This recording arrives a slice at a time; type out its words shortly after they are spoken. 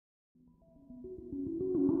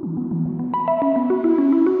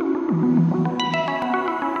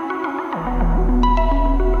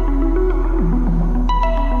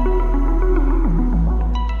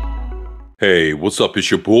Hey, what's up? It's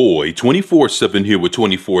your boy, 24/7 here with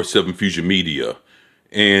 24/7 Fusion Media.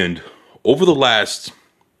 And over the last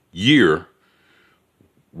year,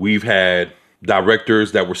 we've had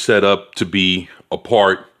directors that were set up to be a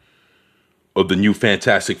part of the new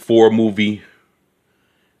Fantastic Four movie.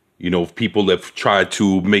 You know, people have tried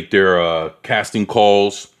to make their casting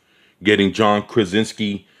calls, getting John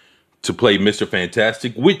Krasinski to play Mr.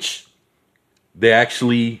 Fantastic, which they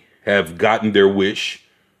actually have gotten their wish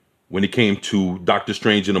when it came to Doctor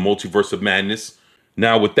Strange in the Multiverse of Madness.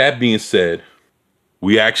 Now, with that being said,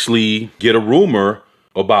 we actually get a rumor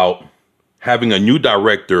about having a new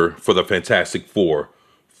director for the Fantastic Four.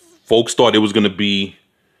 Folks thought it was going to be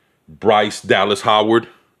Bryce Dallas Howard,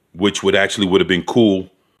 which would have been cool.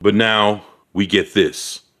 But now we get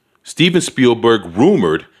this. Steven Spielberg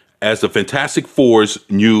rumored as the Fantastic Four's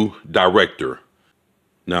new director.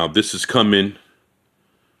 Now, this is coming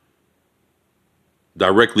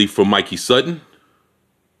directly from Mikey Sutton.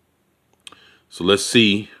 So let's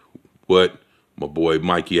see what my boy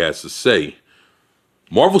Mikey has to say.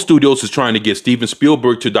 Marvel Studios is trying to get Steven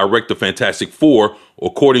Spielberg to direct the Fantastic Four.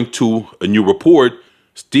 According to a new report,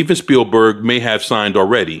 Steven Spielberg may have signed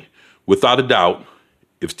already. Without a doubt,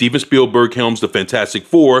 if Steven Spielberg helms the Fantastic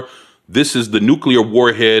Four, this is the nuclear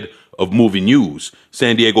warhead of movie news.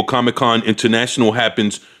 San Diego Comic-Con International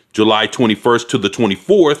happens July 21st to the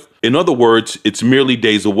 24th. In other words, it's merely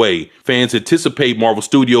days away. Fans anticipate Marvel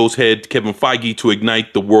Studios head Kevin Feige to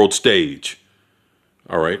ignite the world stage.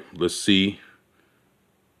 All right, let's see.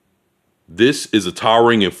 This is a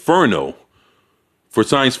towering inferno. For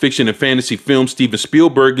science fiction and fantasy films, Steven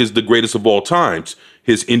Spielberg is the greatest of all times.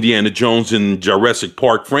 His Indiana Jones and Jurassic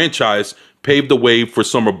Park franchise paved the way for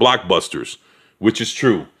summer blockbusters, which is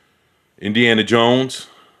true. Indiana Jones,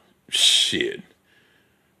 shit.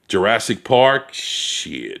 Jurassic Park,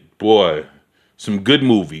 shit. Boy, some good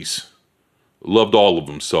movies. Loved all of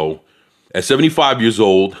them. So, at 75 years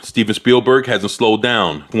old, Steven Spielberg hasn't slowed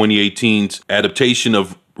down. 2018's adaptation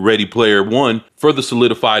of Ready Player One further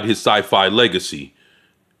solidified his sci-fi legacy.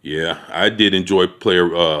 Yeah, I did enjoy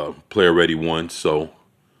Player Ready One, so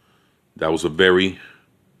that was a very,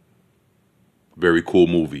 very cool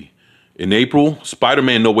movie. In April,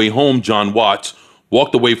 Spider-Man No Way Home, John Watts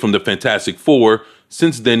walked away from the Fantastic Four.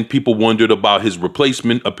 Since then, people wondered about his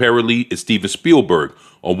replacement. Apparently, it's Steven Spielberg.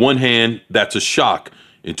 On one hand, that's a shock.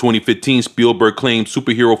 In 2015, Spielberg claimed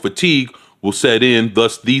superhero fatigue will set in,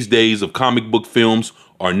 thus these days of comic book films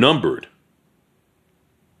are numbered.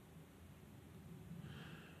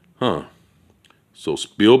 So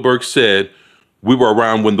Spielberg said, "We were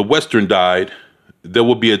around when the Western died. There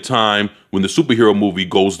will be a time when the superhero movie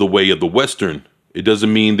goes the way of the Western. It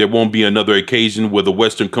doesn't mean there won't be another occasion where the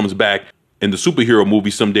Western comes back and the superhero movie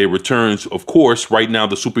someday returns. Of course, right now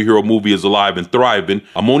the superhero movie is alive and thriving.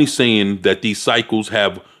 I'm only saying that these cycles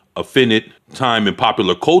have a finite time in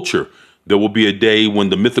popular culture. There will be a day when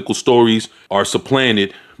the mythical stories are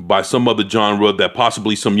supplanted by some other genre that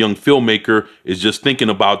possibly some young filmmaker is just thinking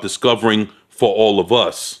about discovering for all of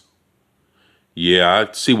us." Yeah,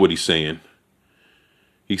 I see what he's saying.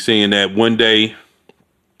 He's saying that one day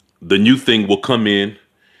the new thing will come in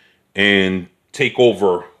and take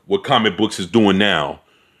over what comic books is doing now.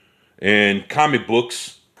 And comic book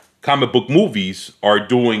movies are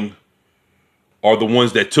the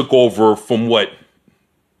ones that took over from what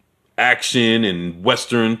action and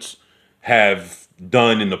Westerns have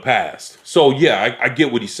done in the past. So yeah, I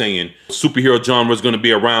get what he's saying. Superhero genre is going to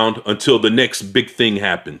be around until the next big thing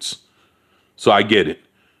happens. So I get it.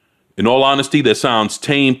 In all honesty, that sounds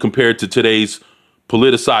tame compared to today's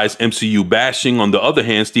politicized MCU bashing. On the other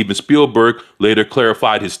hand, Steven Spielberg later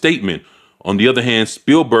clarified his statement. On the other hand,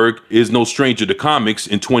 Spielberg is no stranger to comics.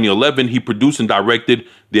 In 2011, he produced and directed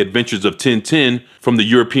The Adventures of Tintin from the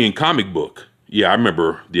European comic book. Yeah, I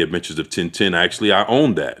remember The Adventures of Tintin. Actually, I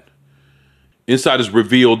own that. Insiders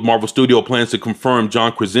revealed Marvel Studios plans to confirm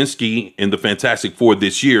John Krasinski in the Fantastic Four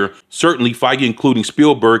this year. Certainly, Feige including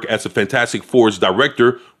Spielberg as the Fantastic Four's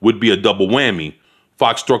director would be a double whammy.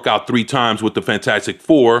 Fox struck out 3 times with the Fantastic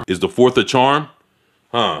Four. Is the fourth a charm?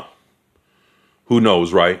 Who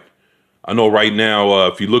knows, right? I know right now,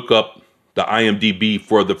 if you look up the IMDb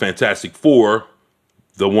for the Fantastic Four,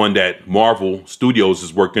 the one that Marvel Studios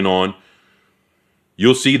is working on,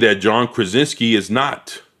 you'll see that John Krasinski is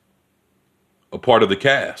not a part of the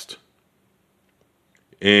cast.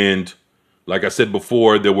 And like I said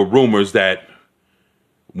before, there were rumors that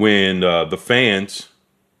when the fans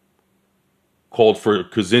called for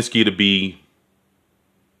Krasinski to be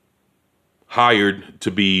hired to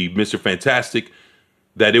be Mr. Fantastic,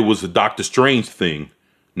 that it was a Doctor Strange thing.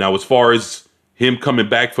 Now, as far as him coming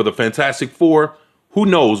back for the Fantastic Four, Who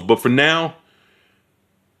knows? But for now,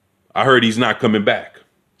 I heard he's not coming back.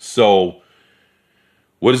 So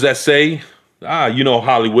what does that say? You know,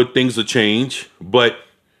 Hollywood, things will change. But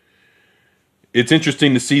it's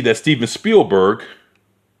interesting to see that Steven Spielberg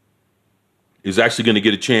is actually going to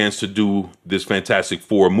get a chance to do this Fantastic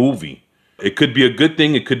Four movie. It could be a good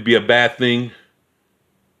thing. It could be a bad thing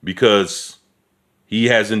because he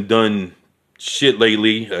hasn't done shit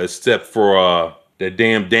lately except for that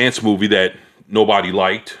damn dance movie that nobody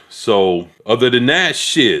liked. So other than that,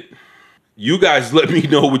 shit, you guys let me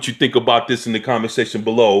know what you think about this in the comment section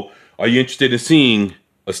below. Are you interested in seeing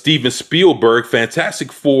a Steven Spielberg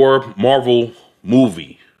Fantastic Four Marvel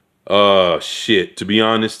movie? Shit, to be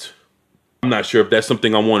honest, I'm not sure if that's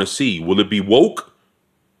something I want to see. Will it be woke?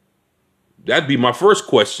 That'd be my first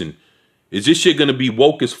question. Is this shit gonna be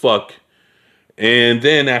woke as fuck? And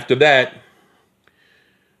then after that,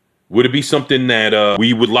 would it be something that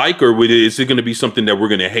we would like, or is it gonna be something that we're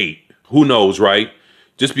gonna hate? Who knows, right?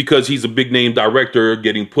 Just because he's a big name director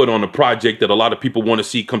getting put on a project that a lot of people want to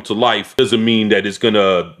see come to life doesn't mean that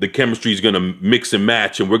the chemistry is gonna mix and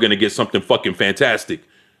match and we're gonna get something fucking fantastic.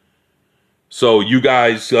 So you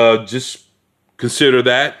guys just consider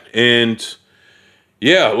that. And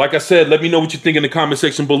yeah, like I said, let me know what you think in the comment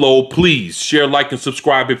section below. Please share, like, and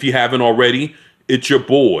subscribe if you haven't already. It's your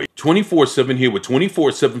boy 24/7 here with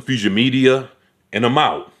 24/7 Fusion Media, and I'm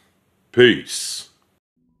out. Peace.